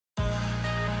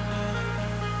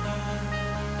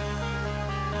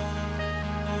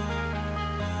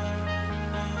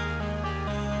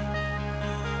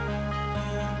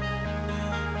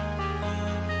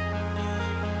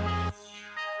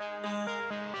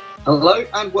Hello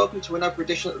and welcome to another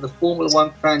edition of the Formula One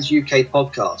Fans UK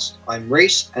podcast. I'm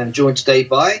Reese and joined today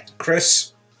by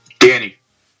Chris. Danny.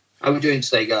 How are we doing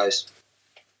today, guys?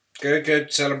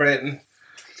 Good. Celebrating.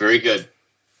 Very good.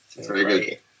 Very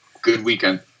good. Good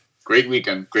weekend. Great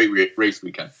weekend. Great race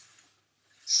weekend.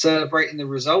 Celebrating the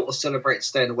result or celebrating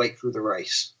staying awake through the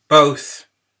race? Both.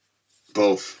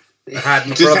 I had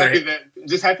my brother.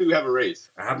 Just happy we have a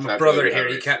race. I had my brother here.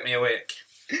 He kept me awake.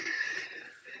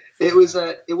 It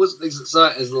wasn't as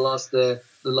exciting as the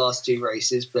last two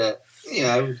races, but you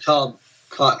know we can't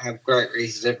have great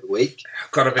races every week.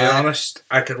 I've got to be honest.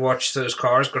 I could watch those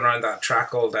cars going around that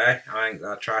track all day. I think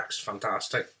that track's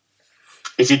fantastic.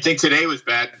 If you think today was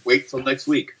bad, wait till next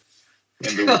week,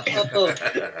 and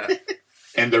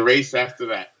the race after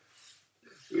that.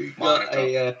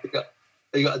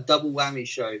 We got a double whammy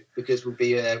show because we'll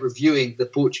be reviewing the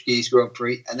Portuguese Grand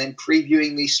Prix and then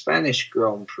previewing the Spanish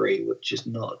Grand Prix, which is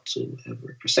not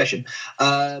ever a procession.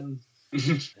 Formula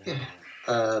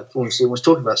was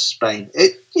talking about Spain.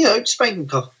 Spain can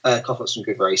cough up some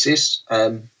good races.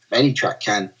 Any track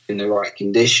can in the right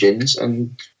conditions,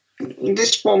 and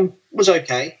this one was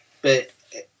okay. But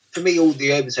for me, all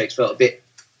the overtakes felt a bit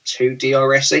too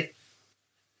DRS-y.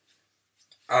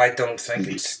 I don't think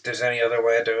there's any other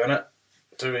way of doing it.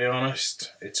 To be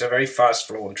honest, it's a very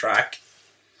fast-flowing track,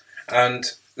 and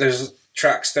there's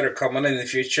tracks that are coming in the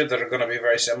future that are going to be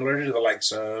very similar to the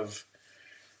likes of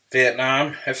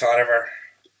Vietnam, if that ever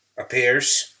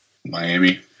appears.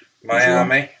 Miami,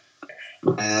 yeah.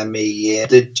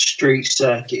 The street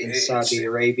circuit in Saudi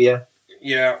Arabia.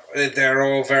 Yeah, they're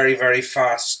all very, very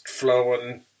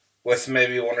fast-flowing with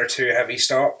maybe one or two heavy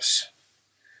stops.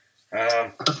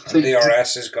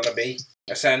 DRS is going to be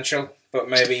essential. But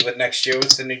maybe with next year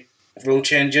with the new rule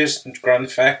changes and ground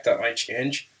effect, that might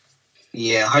change.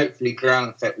 Yeah, hopefully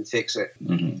ground effect will fix it.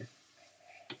 Mm-hmm.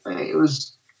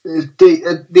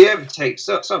 The overtakes,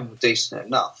 some were decent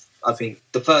enough. I think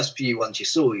the first few ones you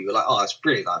saw, you were like, oh, it's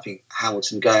brilliant. I think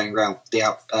Hamilton going around the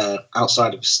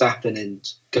outside of Verstappen and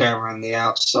going around the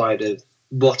outside of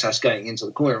Bottas going into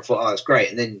the corner, I thought, oh, it's great.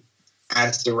 And then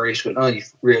as the race went on, you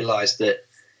realised that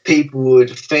people were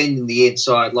defending the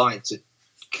inside line to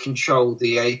control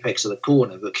the apex of the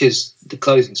corner because the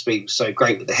closing speed was so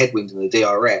great with the headwind and the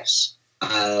DRS.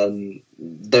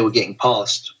 They were getting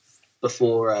past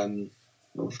before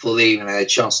they even had a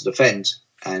chance to defend,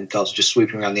 and cars were just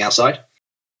sweeping around the outside.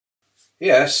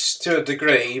 Yes, to a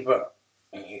degree, but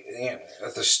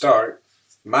at the start,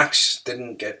 Max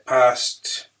didn't get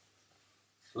past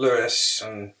Lewis,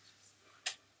 and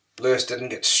Lewis didn't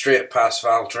get straight past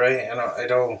Valtteri, and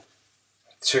it all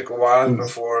took a while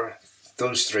before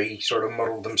those three sort of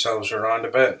muddled themselves around a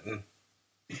bit. And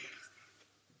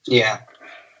Yeah.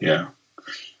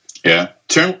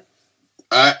 Turn.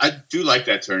 I do like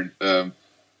that turn.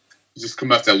 Just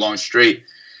come off that long straight.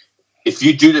 If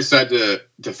you do decide to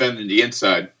defend in the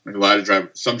inside, like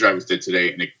some drivers did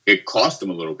today, and it cost them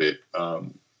a little bit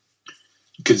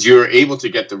because you're able to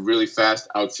get the really fast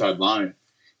outside line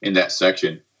in that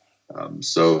section. I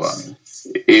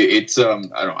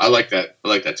like that. I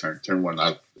like that turn. Turn one.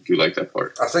 I do like that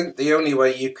part. I think the only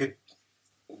way you could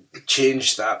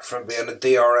change that from being a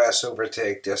DRS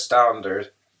overtake to a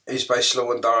standard is by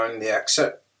slowing down the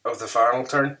exit of the final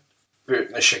turn,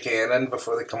 putting a chicane in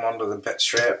before they come onto the pit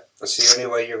straight. That's the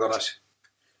only way you're going to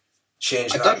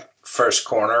change that first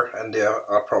corner into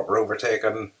a proper overtake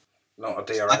and not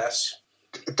a DRS.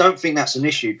 I don't think that's an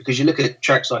issue because you look at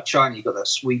tracks like China, you've got that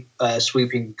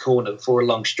sweeping corner before a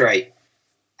long straight.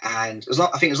 And as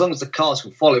long as the cars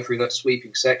can follow through that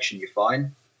sweeping section, you're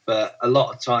fine. But a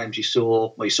lot of times you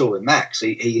saw with Max,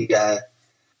 he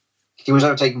was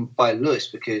overtaken by Lewis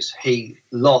because he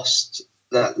lost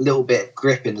that little bit of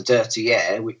grip in the dirty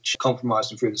air, which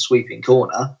compromised him through the sweeping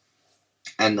corner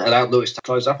and allowed Lewis to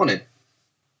close up on him.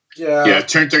 Yeah,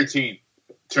 turn 13.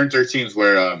 Turn 13 is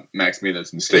where Max made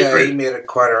his mistake, right? He made it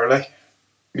quite early.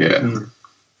 Yeah.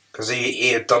 Because he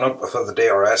had done it before the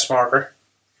DRS marker.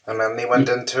 And then he went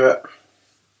into it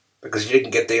because you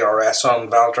didn't get DRS on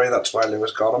Valtteri. That's why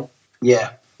Lewis got him.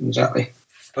 Yeah, exactly.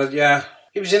 But yeah,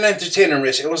 it was an entertaining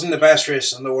race. It wasn't the best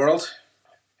race in the world.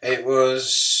 It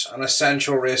was an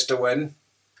essential race to win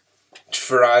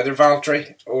for either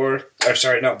Valtteri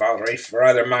for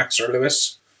either Max or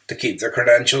Lewis to keep their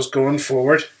credentials going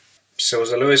forward. So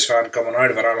as a Lewis fan coming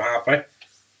out of it, I'm happy.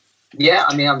 Yeah,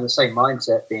 I mean, I'm the same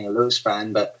mindset being a Lewis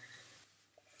fan, but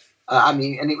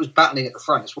and it was battling at the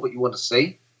front. It's what you want to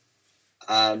see.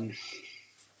 I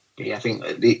think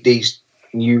these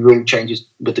new rule changes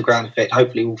with the ground effect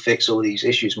hopefully will fix all these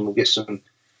issues and we'll get some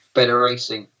better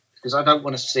racing. Because I don't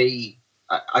want to see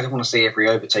I don't want to say every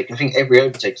overtake. I think every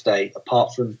overtake today,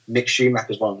 apart from Mick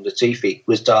Schumacher's one on Latifi,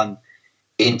 was done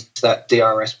into that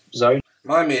DRS zone.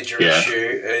 My major issue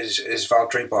is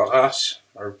Valtteri Bottas,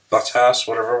 or Bottas,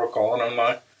 whatever we're calling him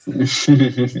now.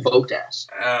 Bottas.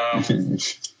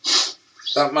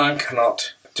 That man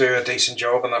cannot do a decent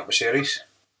job in that Mercedes.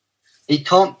 He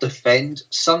can't defend.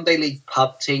 Sunday League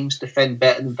pub teams defend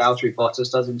better than Valtteri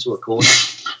Bottas does into a corner.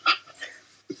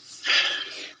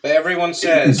 But everyone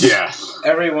says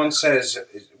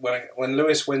when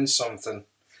Lewis wins something,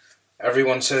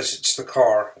 everyone says it's the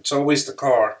car. It's always the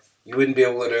car. You wouldn't be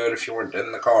able to do it if you weren't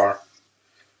in the car.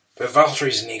 But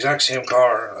Valtteri's in the exact same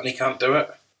car and he can't do it.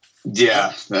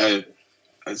 Yeah. So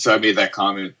I made that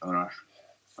comment on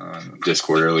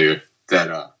Discord earlier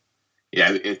that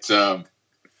it's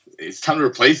time to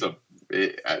replace him.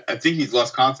 I think he's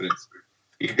lost confidence.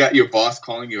 You got your boss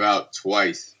calling you out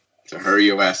twice to hurry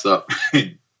your ass up,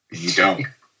 and you don't.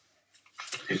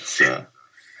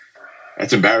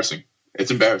 That's embarrassing.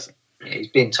 It's embarrassing. Yeah, he's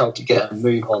being told to get a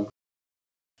move on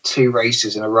 2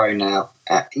 races in a row now.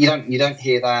 You don't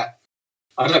hear that.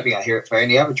 I don't think I hear it for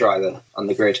any other driver on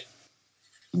the grid.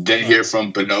 Didn't hear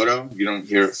from Binotto. You don't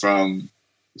hear it from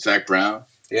Zach Brown.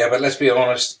 Yeah, but let's be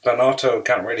honest, Binotto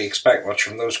can't really expect much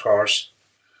from those cars.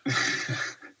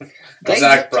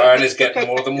 Zach Brown is getting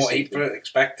more than what he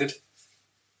expected.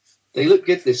 They look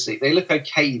good this season. They look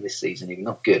okay this season, even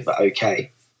not good, but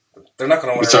okay. They're not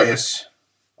going to win a race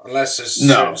unless there's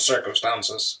certain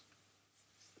circumstances.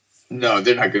 No,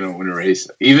 they're not going to win a race.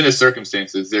 Even in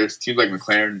circumstances, there's teams like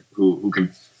McLaren who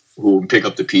can pick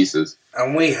up the pieces.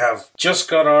 And we have just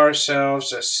got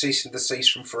ourselves a cease and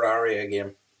desist from Ferrari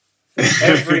again.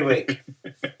 Every week.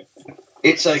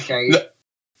 It's okay. No.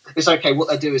 It's okay. What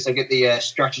they do is they get the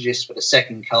strategist for the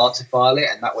second car to file it,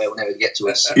 and that way it will never get to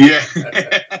us. Yeah.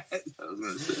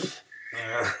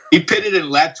 He pitted in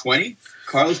lap 20.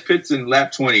 Carlos pits in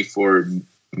lap 20 for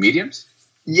mediums.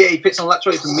 Yeah, he pits on lap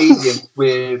 20 for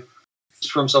medium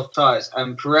from soft tyres.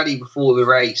 And Pirelli, before the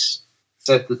race,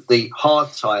 said that the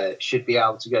hard tyre should be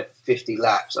able to go for 50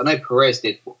 laps. I know Perez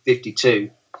did 52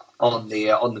 on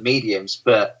the mediums,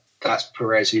 but that's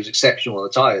Perez, who's exceptional on the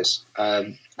tyres.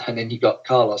 And then you got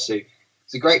Carlos, who's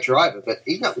a great driver, but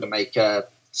he's not going to make a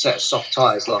set of soft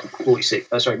tyres last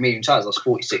medium tyres last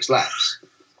 46 laps.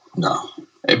 No.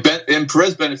 And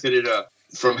Perez benefited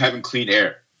from having clean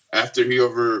air. After he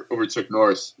overtook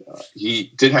Norris,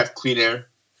 he did have clean air.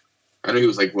 I know he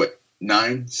was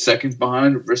 9 seconds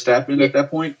behind Verstappen at that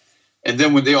point. And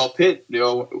then when they all pit, they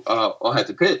all had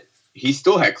to pit. He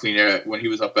still had clean air when he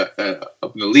was up in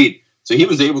the lead. So he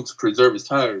was able to preserve his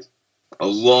tires a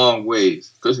long ways,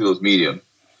 especially those medium.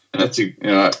 And that's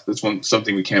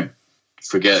something we can't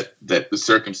forget, that the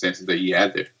circumstances that he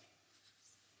had there.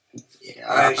 Yeah,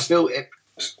 I feel it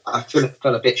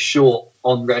fell a bit short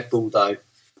on Red Bull though,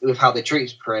 with how they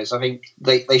treated Perez. I think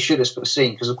they should have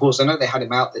seen, because of course I know they had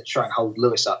him out there to try and hold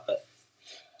Lewis up, but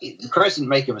Perez didn't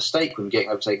make a mistake when getting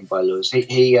overtaken by Lewis.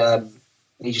 He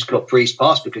just got breezed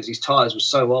past because his tyres were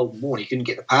so old and worn he couldn't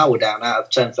get the power down out of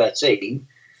turn 13,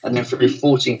 and then through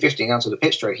 14, 15 down to the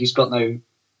pit straight, he's not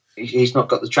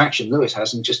got the traction Lewis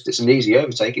has, and just it's an easy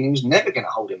overtake, and he was never going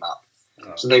to hold him up.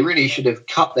 Oh. So they really should have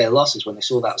cut their losses when they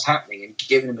saw that was happening and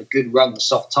given him a good run, the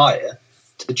soft tyre,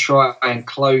 to try and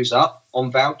close up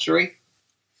on Valtteri.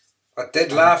 I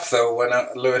did laugh though when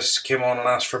Lewis came on and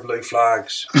asked for blue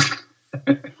flags.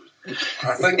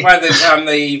 I think by the time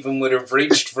they even would have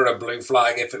reached for a blue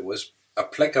flag, if it was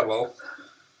applicable,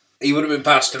 he would have been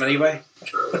past him anyway.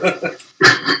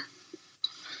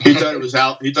 He thought it was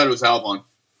Albon.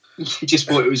 He just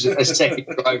thought it was a second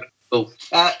row.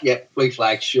 Blue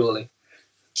flag, surely.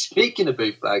 Speaking of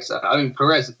blue flags,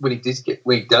 Perez, when he does get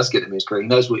them in his career, he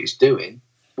knows what he's doing.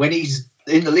 When he's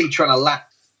in the lead trying to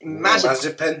lap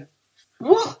Mazepin.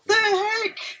 What the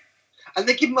heck? And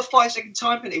they give him a 5-second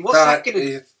time penalty. What's that going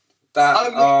to do?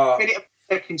 A minute of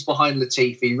seconds behind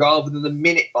Latifi rather than the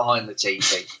minute behind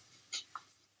Latifi.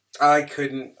 I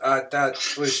couldn't. That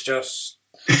was just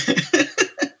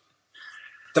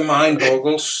the mind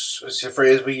boggles. Is the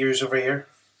phrase we use over here.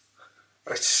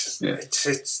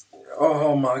 It's.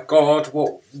 Oh my God!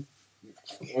 What?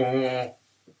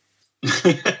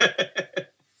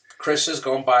 Chris has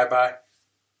gone bye.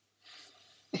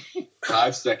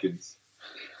 5 seconds.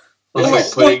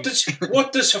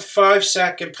 What does a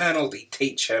 5-second penalty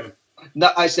teach him?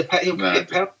 No, he'll get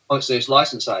penalty points to his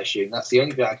license, I assume. That's the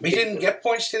only thing I can He didn't get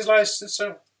points to his license,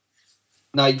 so?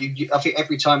 No, I think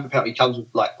every time the penalty comes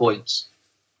with points.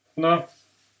 No.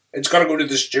 It's got to go to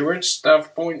the stewards to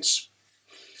have points.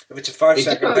 If it's a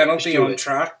 5-second penalty on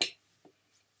track,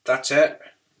 that's it.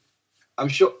 I'm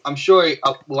sure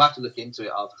we'll have to look into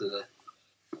it after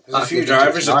There's a few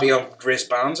drivers that'd be on race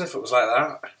bans if it was like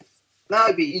that. No,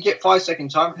 but you get 5-second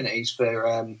time penalties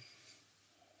for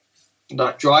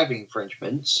like driving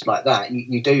infringements like that.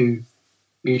 You do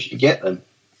usually get them.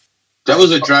 That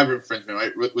was a driver infringement,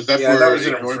 right? Was that for that was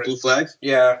ignoring blue flags?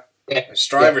 Yeah. Yeah. It's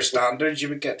driver standards you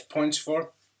would get points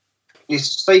for. It's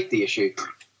a safety issue.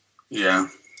 Yeah.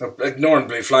 Ignoring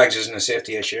blue flags isn't a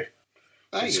safety issue.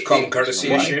 It's a common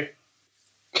courtesy issue.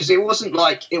 Because it wasn't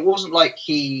like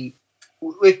he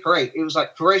with Perez. It was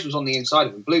like Perez was on the inside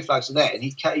of him. Blue flags are there, and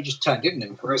he just turned in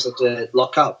him. Perez had to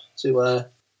lock up to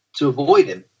avoid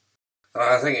him.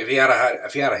 I think if he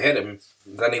had hit him,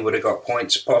 then he would have got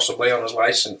points possibly on his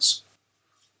license.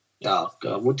 Oh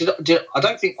God! Well, I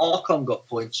don't think Ocon got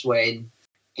points when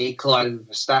he collided with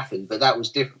Verstappen, but that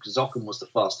was different because Ocon was the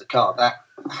faster car. That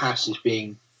Haas is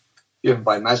being driven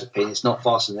by Mazepin. It's not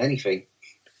faster than anything.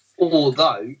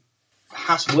 Although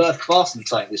Haas were faster than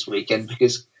something this weekend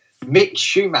because Mick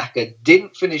Schumacher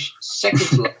didn't finish second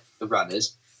to last of the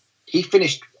runners. He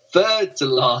finished third to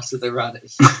last of the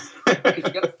runners. I think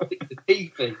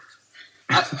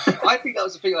that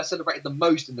was the thing I celebrated the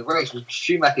most in the race was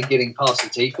Schumacher getting past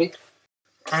Latifi.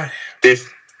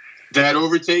 If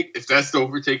that's the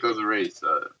overtake of the race,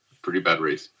 pretty bad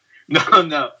race. No.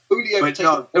 But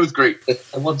no, it was great. The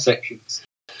one sections.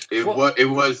 It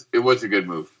was a good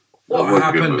move. What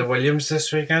happened to Williams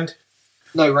this weekend?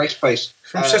 No race pace.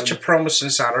 From such a promising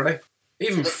Saturday.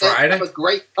 Even Friday. They have a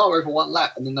great car over one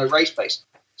lap and then no race pace.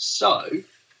 So,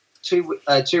 two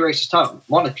races time,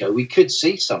 Monaco, we could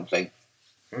see something.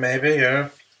 Maybe, yeah.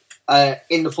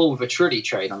 In the form of a Trulli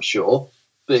train, I'm sure.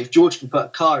 But if George can put a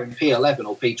car in P11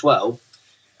 or P12,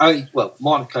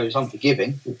 Monaco's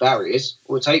unforgiving with barriers.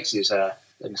 All it takes is a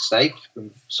mistake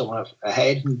from someone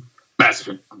ahead.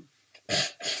 Massive.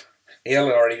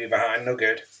 He'll already be behind, no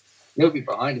good. He'll be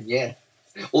behind him, yeah.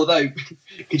 Although,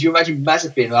 could you imagine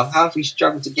Mazepin? How have we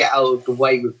struggled to get out of the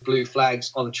way with blue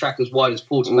flags on a track as wide as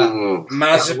Portimao?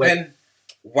 Mazepin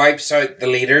wipes out the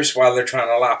leaders while they're trying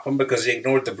to lap him because he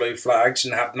ignored the blue flags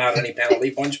and hadn't had any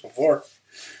penalty points before.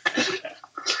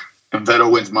 And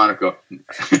Vettel wins Monaco.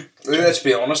 Let's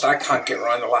be honest, I can't get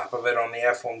around the lap of it on the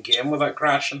F1 game without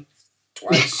crashing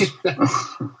twice.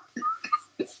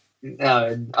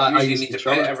 No, I usually need to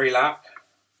pit every lap.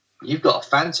 You've got a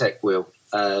Fantech wheel,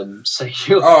 so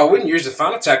I wouldn't use the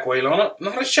Fanatec wheel on it.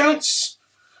 Not a chance.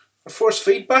 A force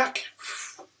feedback.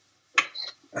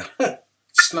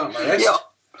 Snap my wrist. Yeah,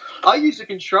 I use a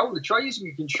controller. Try using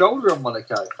a controller on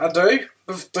Monaco. I do,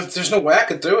 but there's no way I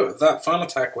could do it with that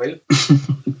Fanatec wheel.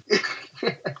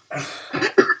 Can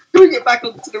we get back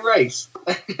onto the race?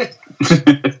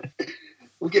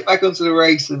 We'll get back onto the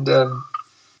race and.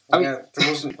 There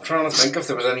wasn't trying to think if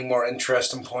there was any more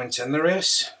interesting points in the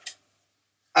race.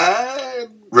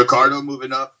 Ricardo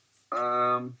moving up,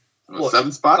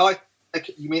 7th spot.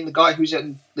 You mean the guy who's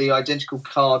in the identical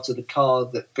car to the car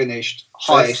that finished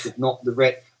highest, if not the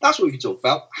red? That's what we could talk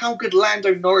about. How good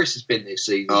Lando Norris has been this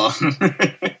season. Oh.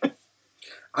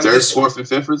 Third, fourth, and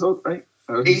fifth result, right?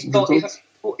 He's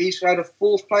had a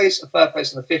 4th place, a 3rd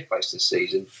place, and a 5th place this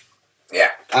season.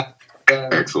 Yeah.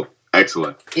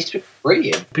 Excellent. It's been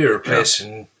brilliant. Be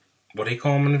replacing what do you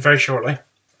call him very shortly?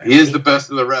 He is the best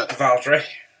of the rest. Valtteri.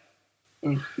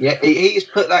 Yeah, he has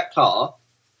put that car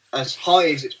as high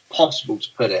as it's possible to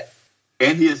put it.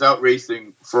 And he is out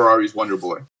racing Ferrari's Wonder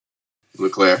Boy,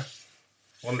 Leclerc.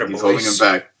 He's holding him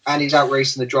back. And he's out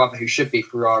racing the driver who should be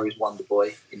Ferrari's Wonder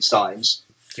Boy in Sainz.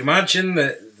 Can you imagine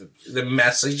the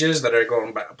messages that are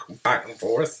going back and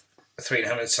forth between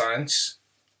him and Sainz?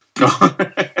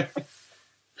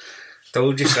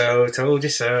 Told you so, told you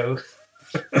so.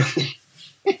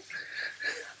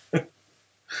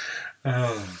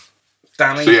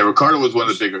 Danny. So Ricardo was one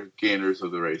of the bigger gainers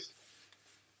of the race.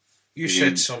 You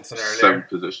said something earlier. 7th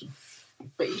position.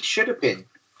 But he should have been.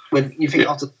 When you think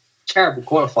after terrible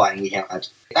qualifying he had,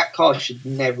 that car should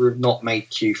never have not made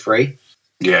Q3.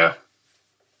 Yeah.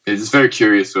 It's very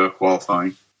curious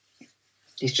qualifying.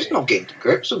 He's just not getting to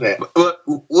grips with it.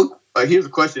 Look, here's a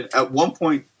question. At one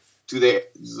point, does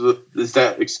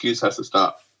that excuse has to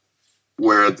stop?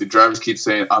 Where the drivers keep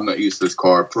saying, I'm not used to this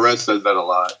car. Perez says that a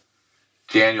lot.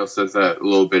 Daniel says that a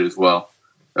little bit as well.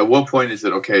 At what point is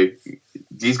it, okay,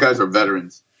 these guys are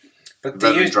veterans. But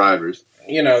veteran drivers.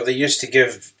 You know, they used to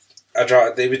give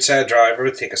they would say a driver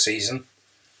would take a season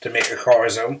to make a car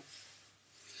his own.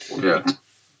 Yeah.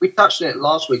 We touched on it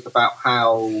last week about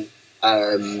how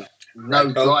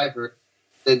no driver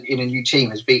in a new team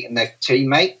has beaten their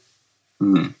teammate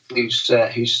who's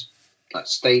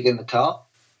stayed in the car,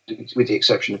 with the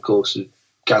exception, of course, of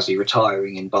Gasly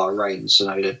retiring in Bahrain and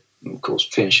Tsunoda, of course,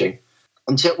 finishing.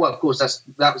 Of course,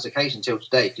 that was the case until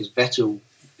today, because Vettel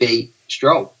beat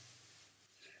Stroll.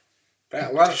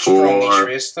 A lot of Stroll in this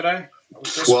race today.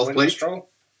 12th place. Stroll.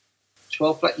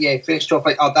 12th place? Yeah, finished 12th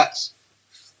place. Oh, that's...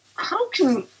 How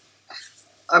can...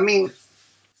 I mean,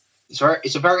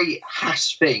 it's a very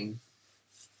Haas thing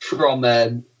from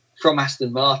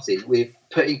Aston Martin with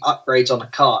putting upgrades on a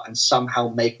car and somehow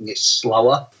making it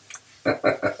slower.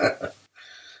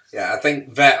 Yeah, I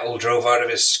think Vettel drove out of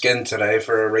his skin today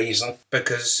for a reason,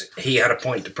 because he had a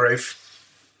point to prove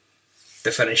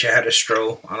to finish ahead of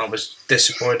Stroll, and I was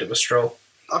disappointed with Stroll.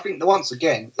 I think that once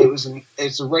again,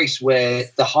 it's a race where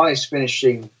the highest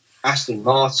finishing Aston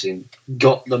Martin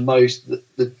got the most that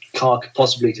the car could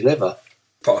possibly deliver.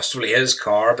 Possibly his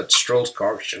car, but Stroll's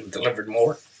car should have delivered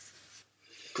more.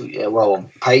 Yeah, well, on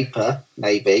paper,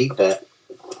 maybe, but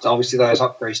obviously those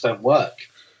upgrades don't work.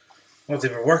 Well, they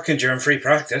were working during free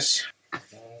practice.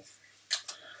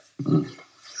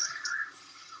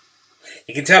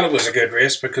 You can tell it was a good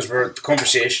race because the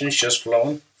conversation is just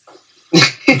flowing.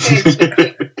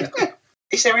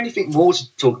 Is there anything more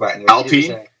to talk about in the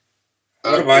Alpine?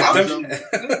 What about them?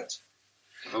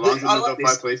 Alonso moved up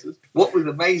 5 places. What was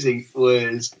amazing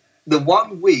was the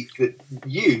 1 week that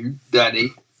you,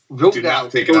 Danny, ruled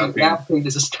out Alpine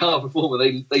as a star performer.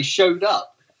 They showed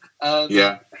up.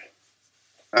 Yeah.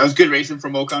 That was good racing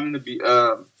from Ocon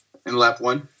in lap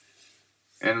 1,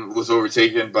 and was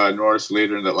overtaken by Norris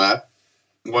later in the lap.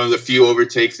 One of the few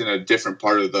overtakes in a different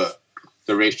part of the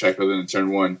racetrack other than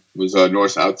turn 1 was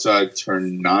Norris outside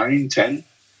turn 9, 10.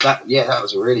 That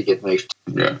was a really good move.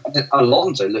 Yeah. And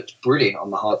Alonso looked brilliant on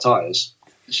the hard tyres.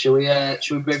 Should we go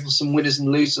for some winners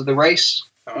and losers of the race?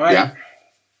 All right. Yeah.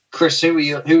 Chris,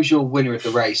 who's your winner of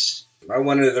the race? My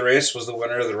winner of the race was the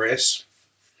winner of the race.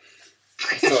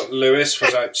 I thought Lewis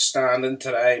was outstanding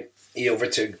today. He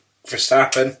overtook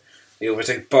Verstappen. He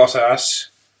overtook Bottas.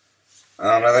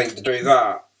 And I think to do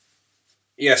that,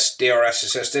 yes, DRS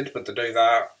assisted, but to do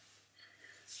that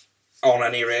on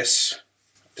any race,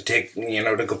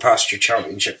 to go past your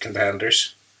championship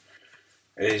contenders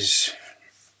is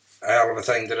a hell of a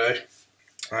thing to do.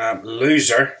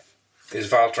 Loser is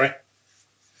Valtteri,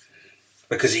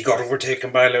 because he got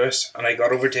overtaken by Lewis and he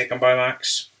got overtaken by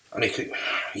Max, and he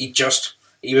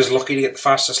was lucky to get the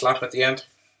fastest lap at the end.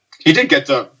 He did get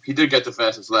the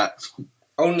fastest lap.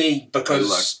 Only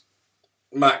because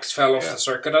Max fell off the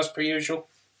circuit as per usual.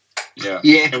 Yeah.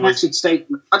 If Max had stayed,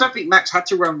 I don't think Max had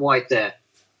to run wide there.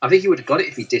 I think he would have got it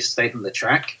if he just stayed on the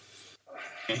track.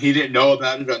 And he didn't know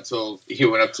about it until he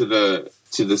went up to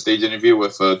the stage interview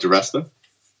with Di Resta.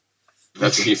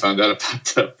 That's when he found out about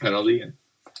the penalty.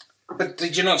 But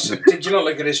did you not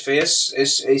look at his face?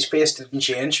 His face didn't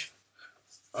change.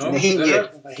 Oh, he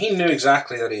knew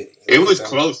exactly that It was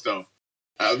close though.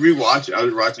 I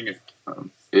was watching it.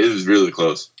 It was really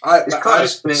close. It's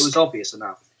close, but it was obvious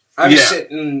enough. I was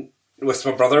sitting with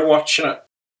my brother watching it,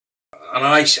 and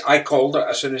I called it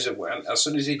as soon as it went. As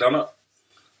soon as he done it,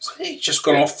 he just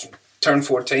gone off turn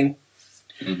 14.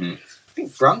 Mm-hmm. I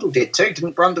think Brundle did too.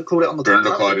 Didn't Brundle call it on the?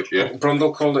 Brundle called it. Yeah.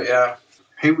 Brundle called it. Yeah.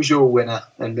 Who was your winner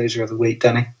and loser of the week,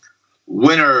 Danny?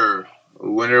 Winner,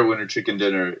 chicken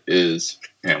dinner is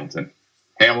Hamilton.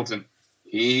 Hamilton,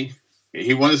 he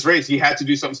won this race. He had to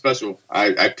do something special.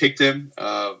 I picked him.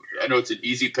 I know it's an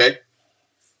easy pick.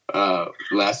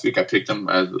 Last week I picked him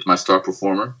as my star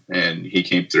performer, and he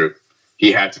came through.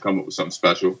 He had to come up with something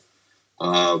special,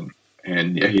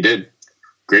 and yeah, he did.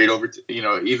 Great even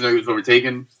though he was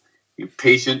overtaken, he was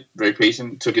patient, very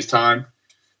patient. Took his time,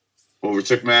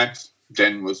 overtook Max.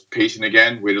 Then was patient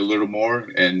again, waited a little more,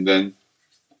 and then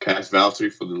passed Valtteri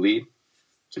for the lead.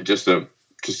 So just a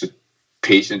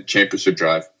patient championship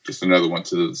drive. Just another one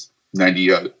to those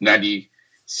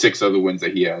 96 other wins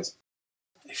that he has.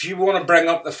 If you want to bring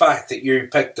up the fact that you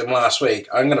picked him last week,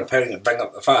 I'm going to bring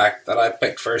up the fact that I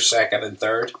picked first, second, and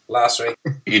third last week.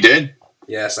 You did?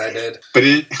 Yes, I did. But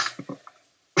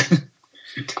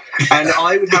and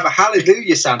I would have a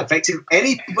hallelujah sound effect if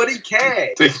anybody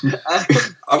cared.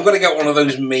 I'm going to get one of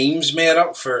those memes made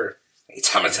up for It's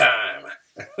Hammer Time.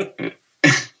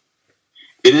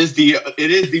 It is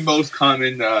the most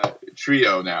common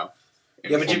trio now.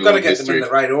 Yeah, but you've got to get them in the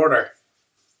right order.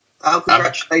 Oh,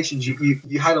 congratulations!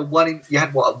 You had a 1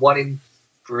 in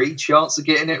 3 chance of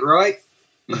getting it right.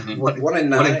 Mm-hmm. 1 in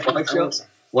 9. 1 in 5 chance.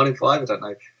 1 in 5. I don't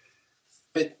know.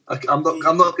 But I'm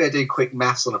not going to do quick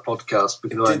maths on a podcast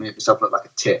because I make myself look like a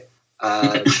tit.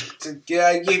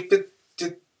 Yeah,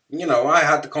 I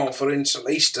had the confidence at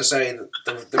least to say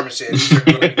that the Mercedes are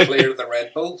going to clear the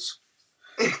Red Bulls.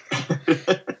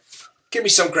 Give me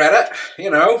some credit,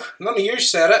 none of you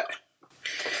said it.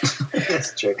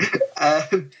 That's true.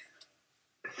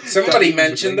 Somebody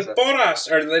mentioned that Bottas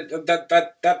or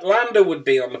that Lando would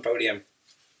be on the podium.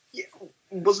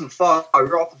 wasn't far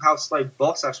off of how slow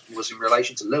Bottas was in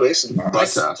relation to Lewis and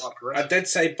I did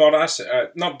say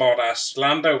not Bottas,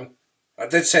 Lando. I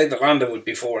did say that Lando would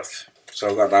be fourth, so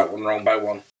I got that one wrong by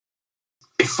one.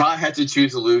 If I had to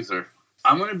choose a loser,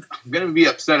 I'm gonna be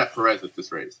upset at Perez at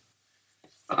this race.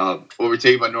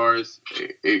 Overtaken by Norris,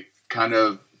 it kind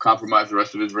of compromised the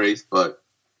rest of his race, but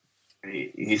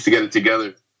he needs to get it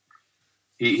together.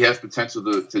 He has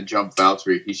potential to jump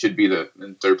Valtteri. He should be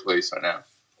in third place right now.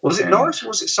 Was it Norris or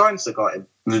was it Sainz that got him?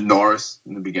 Norris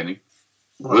in the beginning.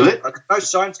 Was it? I know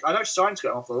Sainz got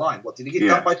him off the line. What, did he get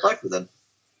done by both of them?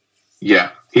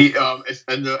 Yeah. I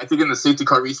think in the safety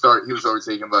car restart, he was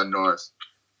overtaken by Norris.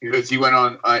 Because he went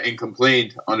on and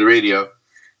complained on the radio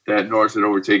that Norris had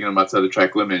overtaken him outside the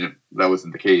track limit, and that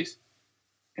wasn't the case.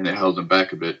 And it held him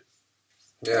back a bit.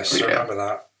 Yes, I remember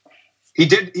that. He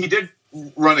did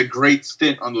run a great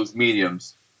stint on those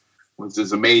mediums, which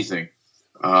is amazing.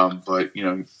 But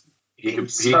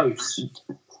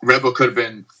Red Bull could have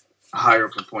been higher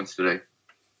up in points today.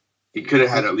 He could have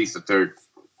had at least a third.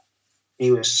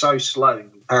 He was so slow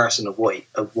in comparison of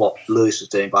what Lewis was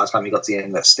doing. By the time he got to the end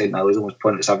of that stint, though, it was almost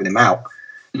pointless having him out.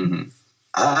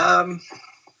 Mm-hmm.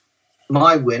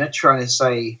 My winner, trying to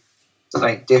say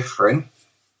something different.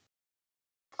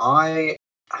 I'm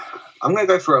going to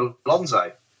go for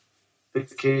Alonso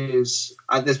because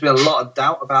there's been a lot of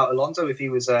doubt about Alonso if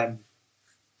he's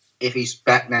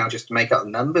back now just to make up the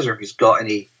numbers, or if he's got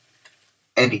any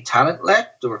talent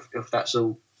left, or if that's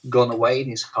all gone away in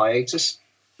his hiatus.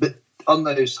 But on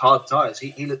those hard tyres,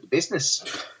 he looked the business.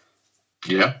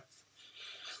 Yeah.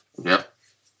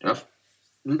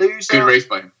 Loser. Good race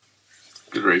by him.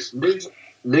 Good race.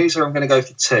 Loser, I'm going to go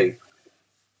for two.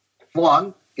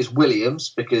 One is Williams,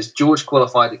 because George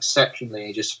qualified exceptionally and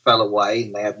he just fell away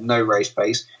and they had no race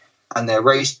pace. And their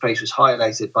race pace was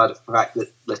highlighted by the fact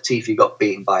that Latifi got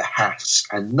beaten by a Haas.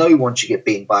 And no one should get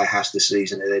beaten by a Haas this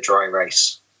season in a dry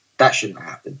race. That shouldn't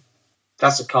happen.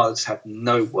 That's a car that's had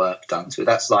no work done to it.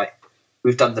 That's like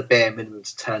we've done the bare minimum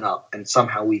to turn up and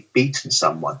somehow we've beaten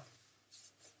someone.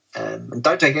 And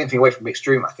don't take anything away from Mick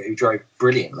Schumacher, who drove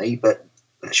brilliantly, but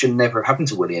that should never have happened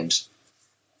to Williams.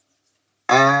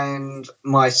 And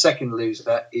my second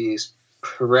loser is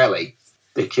Pirelli,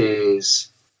 because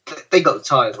they got the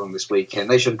tyres wrong this weekend.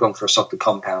 They should have gone for a softer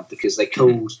compound, because they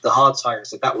called the hard tyre and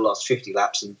said that will last 50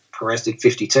 laps, and Perez did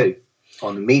 52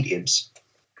 on the mediums.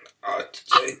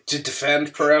 To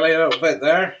defend Pirelli a little bit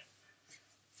there,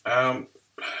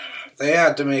 they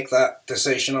had to make that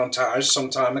decision on tyres some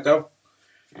time ago,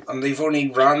 and they've only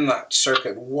run that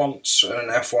circuit once in an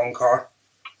F1 car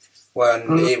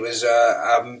when it was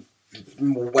a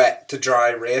wet to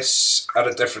dry race at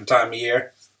a different time of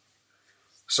year.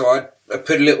 So I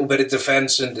put a little bit of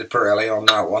defence into Pirelli on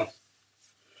that one.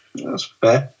 That's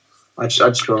fair. I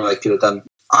just feel like they could have done.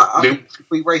 If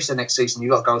we race the next season, you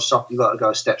got to go soft. You got to go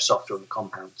a step softer on the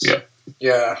compounds.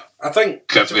 Yeah. I think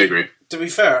definitely agree. To be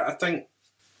fair, I think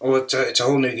it's a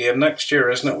whole new game next year,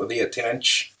 isn't it, with the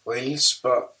 18-inch wheels?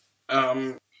 But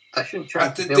that shouldn't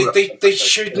they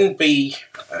shouldn't be.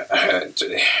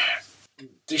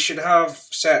 They should have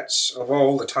sets of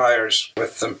all the tyres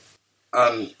with them,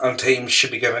 and teams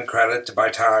should be given credit to buy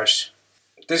tyres.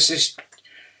 This is,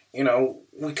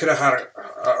 we could have had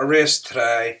a race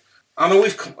today. I know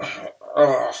we've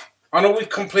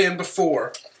complained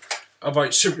before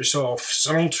about super softs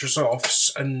and ultra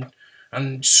softs and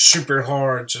super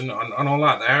hards and all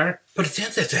that there, but at the end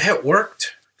of the day, it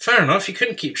worked. Fair enough, you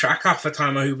couldn't keep track half the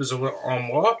time of who was on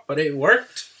what, but it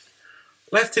worked.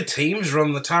 Let the teams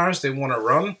run the tyres they want to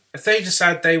run. If they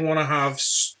decide they want to have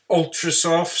ultra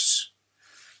softs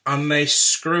and they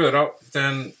screw it up,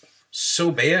 then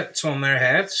so be it. It's on their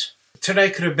heads.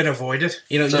 Today could have been avoided.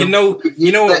 You know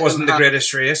it wasn't the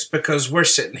greatest race because we're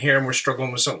sitting here and we're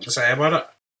struggling with something to say about it.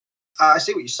 I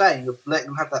see what you're saying, of letting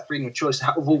them have that freedom of choice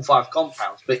of all 5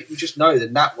 compounds, but you just know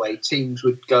that way teams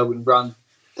would go and run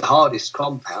the hardest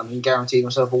compound and guarantee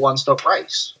themselves a one-stop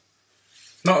race.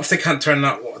 Not if they can't turn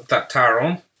that tyre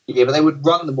on. Yeah, but they would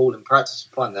run them all in practice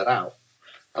and find that out.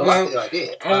 I like the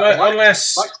idea.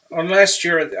 Unless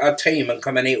you're a team and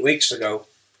come in 8 weeks ago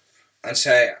and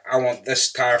say, I want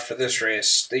this tyre for this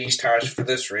race, these tyres for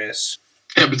this race.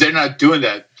 Yeah, but they're not doing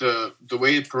that. The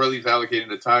way Pirelli's allocating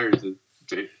the tyres is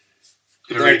they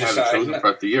already have it chosen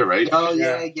throughout the year, right? Oh,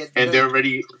 yeah. And they're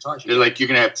like, you're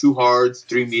going to have 2 hards,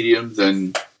 3 mediums,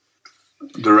 and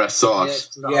the rest sauce.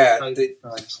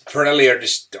 Pirelli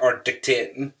are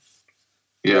dictating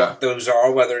what those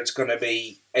are, whether it's going to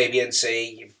be A, B, and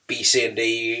C, B, C, and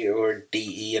D, or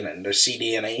D, E, and or C,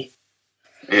 D, and E.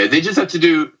 Yeah, they just have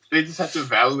to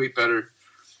evaluate better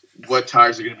what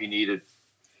tires are going to be needed.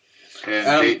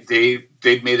 And they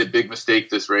made a big mistake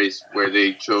this race where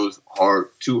they chose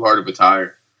too hard of a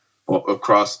tire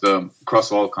across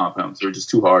all compounds. They were just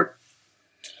too hard.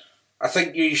 I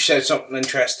think you said something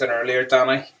interesting earlier,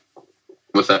 Danny.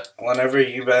 What's that? Whenever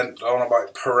you went on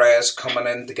about Perez coming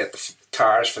in to get the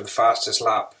tires for the fastest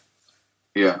lap,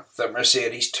 yeah, that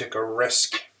Mercedes took a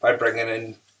risk by bringing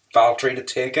in Valtteri to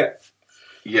take it.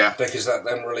 Yeah, because that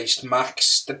then released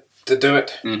Max to do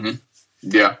it. Mm-hmm.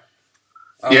 Yeah,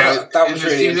 that was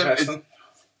really interesting.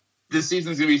 This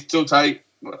season's gonna be so tight.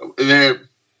 They're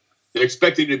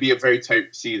expecting it to be a very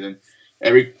tight season.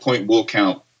 Every point will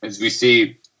count. As we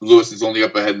see, Lewis is only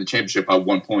up ahead in the championship by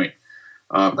 1 point.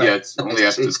 It's only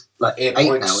after like 8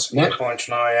 points now. 8 points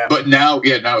now, yeah. But now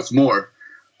it's more.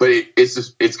 But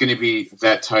it's going to be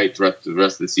that tight throughout the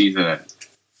rest of the season.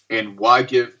 And why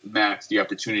give Max the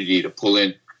opportunity to pull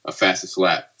in a fastest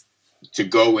lap, to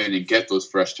go in and get those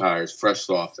fresh tires, fresh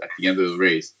softs at the end of the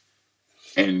race,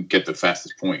 and get the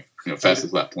fastest point,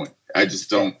 fastest lap point? I just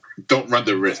don't run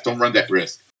the risk. Don't run that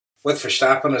risk. With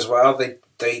Verstappen as well, they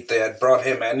had brought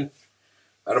him in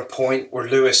at a point where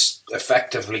Lewis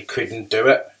effectively couldn't do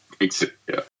it.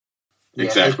 Yeah,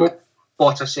 exactly. If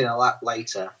Bottas in a lap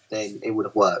later, then it would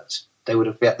have worked. They would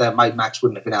have made Max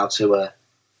wouldn't have been able to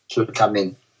come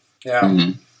in. Yeah.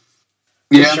 Mm-hmm.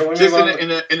 Yeah, just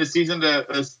in a season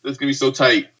that's going to be so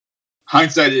tight.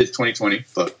 Hindsight is 2020,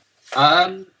 but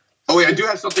I do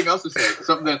have something else to say.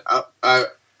 Something that I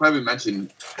probably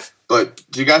mentioned, but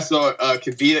you guys saw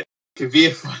Kvyat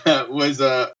was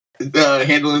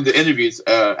handling the interviews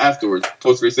afterwards,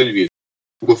 post-race interviews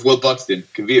with Will Buxton.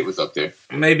 Kvyat was up there.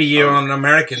 Maybe you're on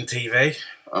American TV.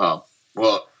 Well,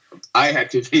 I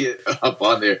had Kvyat up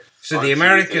on there. So the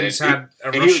Americans had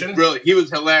a Russian. He was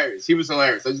hilarious. I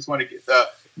just want to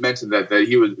mention that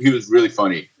he was really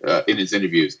funny in his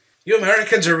interviews. You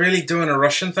Americans are really doing a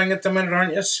Russian thing at the minute,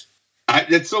 aren't you?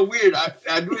 It's so weird. I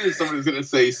knew that someone was going to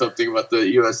say something about the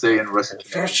USA and Russia.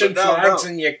 Russian flags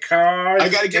in your cars. I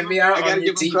got to give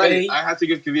him credit. I have to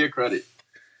give Kvyat credit.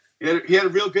 He had a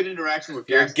real good interaction with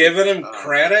You're giving him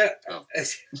credit? No.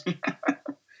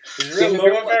 There's real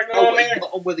love affair going on here.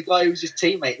 With the guy who was his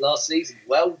teammate last season.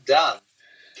 Well done.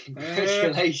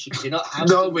 Congratulations. You're not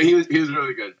happy. No, but he was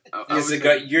really good. Has he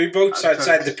got U-boats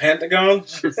outside the Pentagon?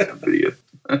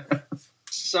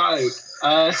 So,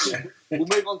 we'll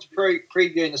move on to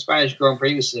previewing the Spanish Grand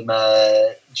Prix with some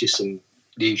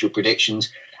usual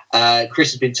predictions.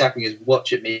 Chris has been tapping his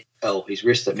wrist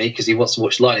at me because he wants to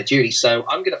watch Line of Duty. So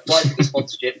I'm going to fly through the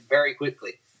sponsorship very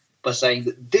quickly by saying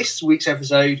that this week's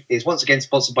episode is once again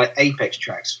sponsored by Apex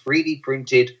Tracks, 3D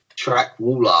printed track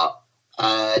wall art.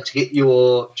 To get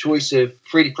your choice of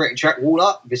 3D printed track wall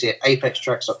art, visit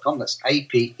apextracks.com. That's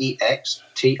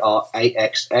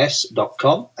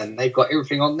apextraxs.com. And they've got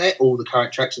everything on there, all the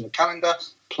current tracks in the calendar,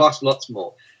 plus lots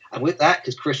more. And with that,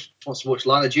 because Chris wants to watch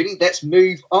Line of Duty, let's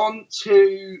move on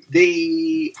to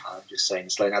I'm just saying,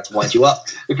 slow now to wind you up,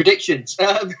 the predictions.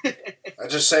 I'll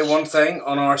just say one thing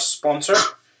on our sponsor.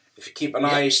 If you keep an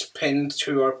eye pinned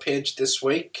to our page this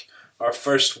week, our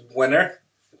first winner,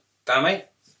 Danny,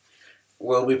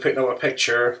 will be putting up a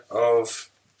picture of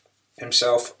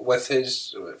himself with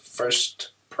his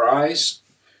first prize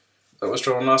that was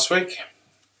drawn last week.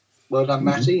 Well done,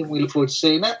 Matty, and we look forward to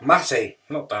seeing that. Matty,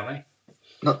 not Danny.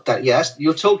 Not that, yes.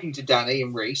 You're talking to Danny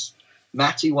and Reese.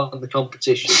 Matty won the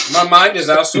competition. My mind is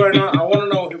elsewhere now. I want to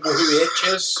know who H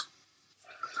is.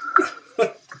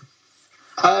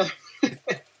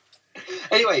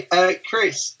 Anyway,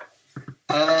 Chris,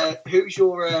 who's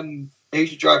your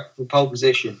driver for pole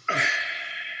position?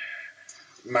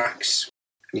 Max.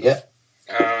 Yeah.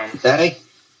 Danny?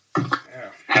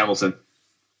 Yeah. Hamilton.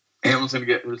 Hamilton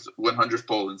get his 100th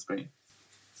pole in Spain.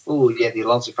 Oh, yeah, the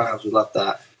Alonso fans would love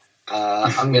that.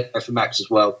 I'm going to go for Max as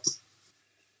well.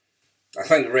 I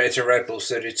think it's a Red Bull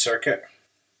suited circuit.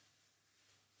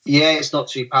 Yeah, it's not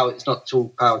too power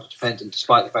dependent,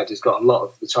 despite the fact it's got a lot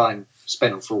of the time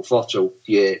spent on full throttle.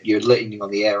 You're leaning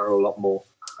on the air a lot more.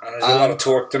 And there's a lot of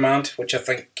torque demand, which I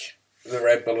think the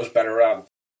Red Bull is better at.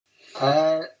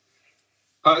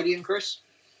 Podium, Chris?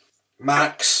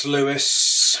 Max,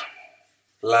 Lewis,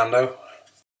 Lando.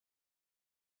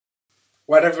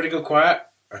 Why'd everybody go quiet?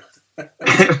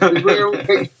 We're all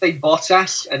going to say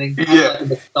Bottas and then in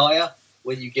the tyre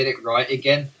when you get it right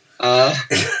again. No,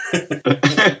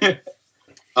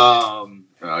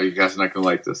 you guys are not going to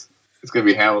like this. It's going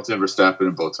to be Hamilton, Verstappen,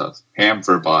 and Bottas. Ham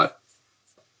for bot.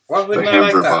 Why wouldn't I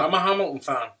like that? I'm a Hamilton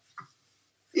fan.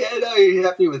 Yeah, no, you're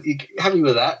happy with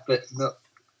that, but not.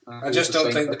 I just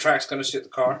don't think the track's going to suit the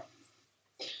car.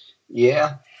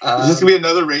 Yeah. Is this going to be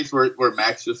another race where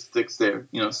Max just sticks there?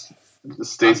 Just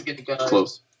stays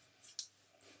close.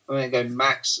 I'm going to go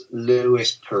Max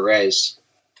Lewis Perez,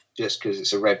 just because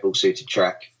it's a Red Bull suited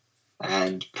track.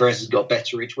 And Perez has got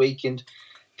better each week, and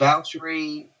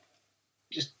Valtteri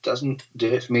just doesn't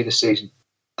do it for me this season.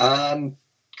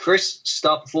 Chris,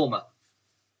 star performer.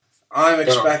 I'm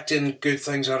expecting good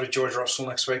things out of George Russell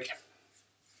next week.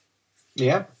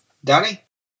 Yeah. Danny?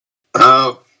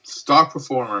 Star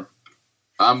performer.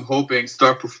 I'm hoping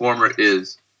star performer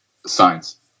is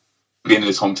Sainz. Being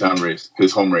his hometown race,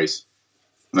 his home race.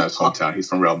 No, his hometown.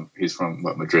 He's from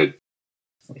Madrid.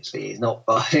 Obviously, he's not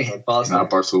Barcelona. Not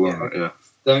Barcelona, yeah.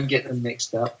 Don't get them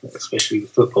mixed up, especially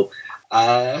with football.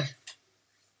 I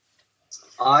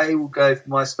will go for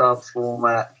my star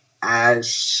performer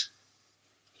as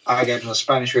I gave him a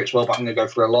Spanish route as well, but I'm going to go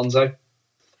for Alonso.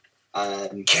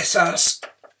 Kiss ass.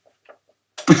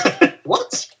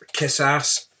 What? Kiss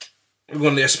ass. We're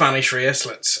going to do a Spanish race.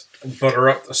 Let's butter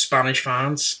up the Spanish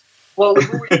fans. Well, we've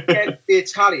already get the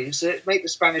Italians, so let's make the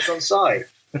Spanish on side.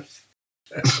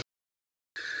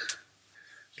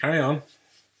 Carry on.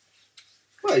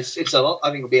 Well, it's a lot. I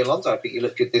think it'll be Alonso. I think you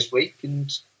look good this week,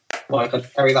 and I can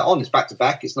carry that on. It's back to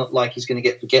back. It's not like he's going to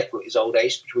get forgetful at his old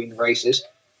age between the races.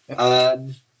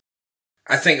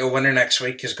 I think a winner next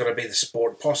week is going to be the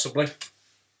Sport, possibly,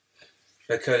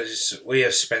 because we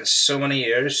have spent so many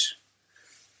years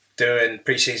doing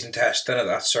pre-season testing at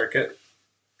that circuit,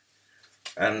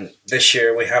 and this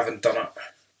year we haven't done it.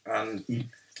 And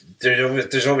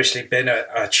there's obviously been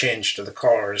a change to the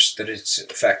cars that it's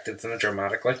affected them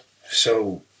dramatically.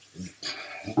 So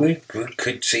we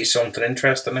could see something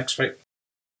interesting next week.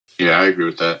 Yeah, I agree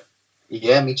with that.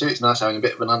 Yeah, me too. It's nice having a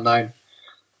bit of an unknown.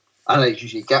 I know there's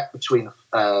usually a gap between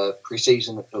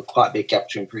pre-season, or quite a big gap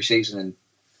between pre-season and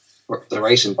the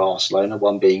race in Barcelona,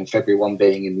 one being in February, one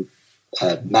being in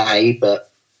May,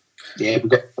 but yeah,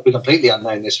 we're completely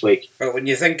unknown this week. But when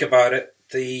you think about it,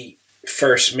 the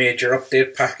first major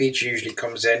update package usually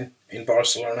comes in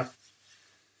Barcelona.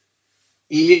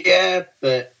 Yeah,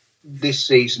 but this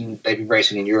season they've been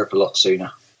racing in Europe a lot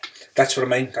sooner. That's what I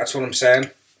mean. That's what I'm saying.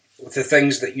 The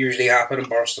things that usually happen in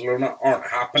Barcelona aren't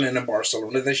happening in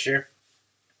Barcelona this year.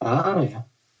 Oh, yeah.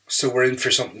 So we're in for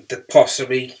something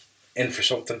possibly in for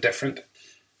something different.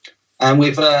 And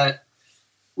with a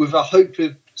hope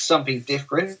of something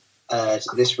different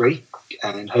this week,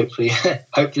 and hopefully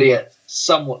a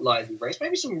somewhat lively race,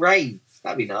 maybe some rain.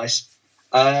 That'd be nice.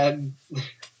 We'll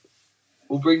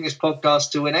bring this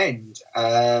podcast to an end.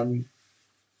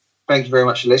 Thank you very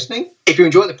much for listening. If you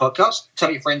enjoy the podcast,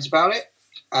 tell your friends about it.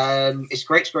 It's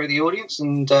great to grow the audience,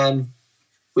 and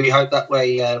we hope that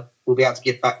way we'll be able to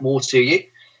give back more to you.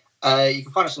 You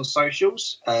can find us on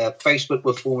socials. Facebook,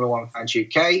 we're Formula One Fans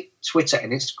UK. Twitter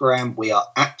and Instagram, we are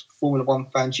at Formula One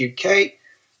Fans UK.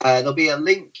 There'll be a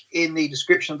link in the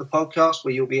description of the podcast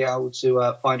where you'll be able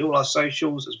to find all our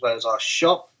socials as well as our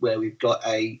shop, where we've got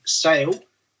a sale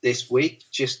this week,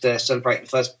 just celebrating the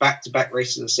first back-to-back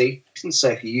races of the season. So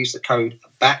if you use the code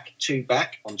BACK2BACK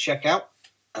on checkout,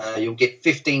 you'll get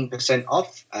 15%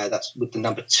 off. That's with the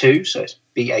number 2, so it's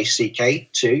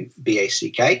BACK2,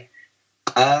 BACK.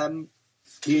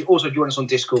 You also join us on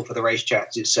Discord for the race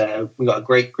chats. It's we've got a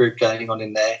great group going on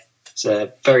in there. It's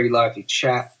a very lively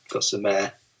chat. Got some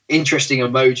interesting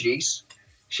emojis,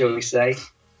 shall we say.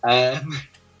 But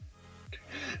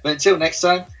until next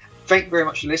time, thank you very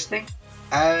much for listening.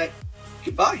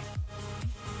 Goodbye.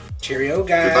 Cheerio,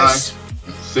 guys.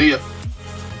 Goodbye. See ya.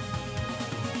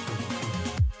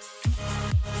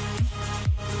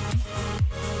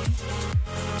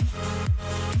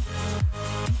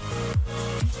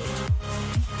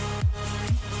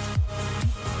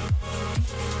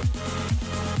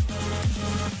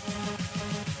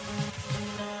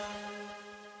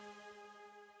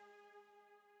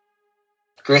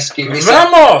 Chris, give me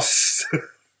Vamos!